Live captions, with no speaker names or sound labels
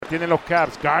tienen los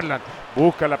Cavs. Garland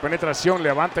busca la penetración,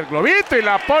 levanta el globito y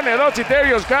la pone dos y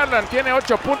Darius Garland tiene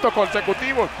 8 puntos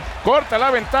consecutivos. Corta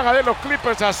la ventaja de los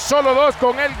Clippers a solo 2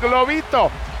 con el globito.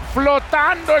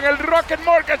 Flotando en el Rocket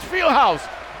Mortgage Fieldhouse.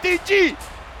 DG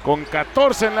con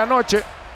 14 en la noche.